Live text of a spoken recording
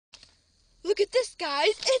Look at this,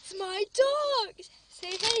 guys. It's my dog. Say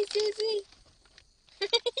hey, Susie.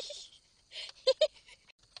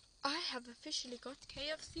 I have officially got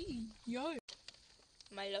KFC. Yo.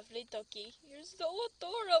 My lovely doggy. You're so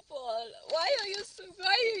adorable. Why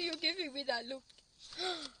are you giving me that look?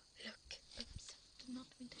 Look. Oops. Did not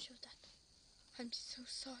mean to show that. I'm so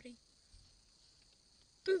sorry.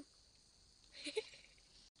 Boo.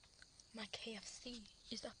 My KFC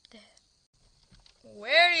is up there.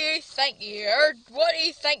 Where do you think you're? What do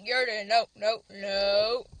you think you're doing? No.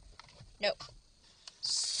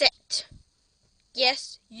 Sit.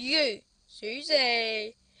 Yes, you.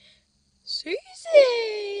 Susie.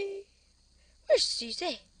 Susie. Where's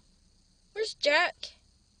Susie? Where's Jack?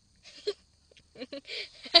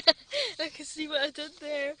 I can see what I did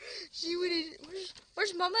there. She would.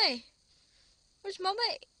 Where's Mummy? Where's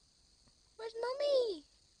Mummy? Where's Mummy?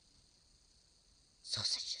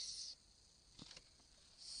 Sausages.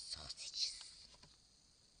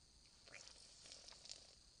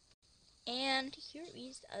 And here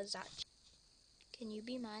is a Zach. Can you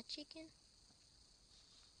be my chicken?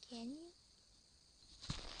 Can you?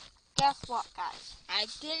 Guess what, guys? I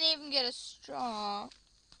didn't even get a straw.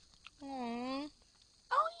 Aww.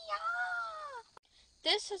 Oh, yeah!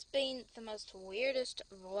 This has been the most weirdest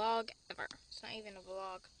vlog ever. It's not even a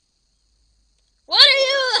vlog. What are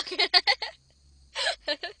you looking at?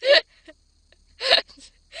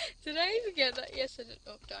 Did I even get that? Yes, I did.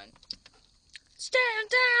 Oh, done. Stand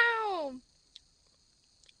down!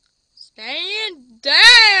 Stand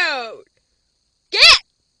down! Get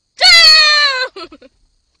down!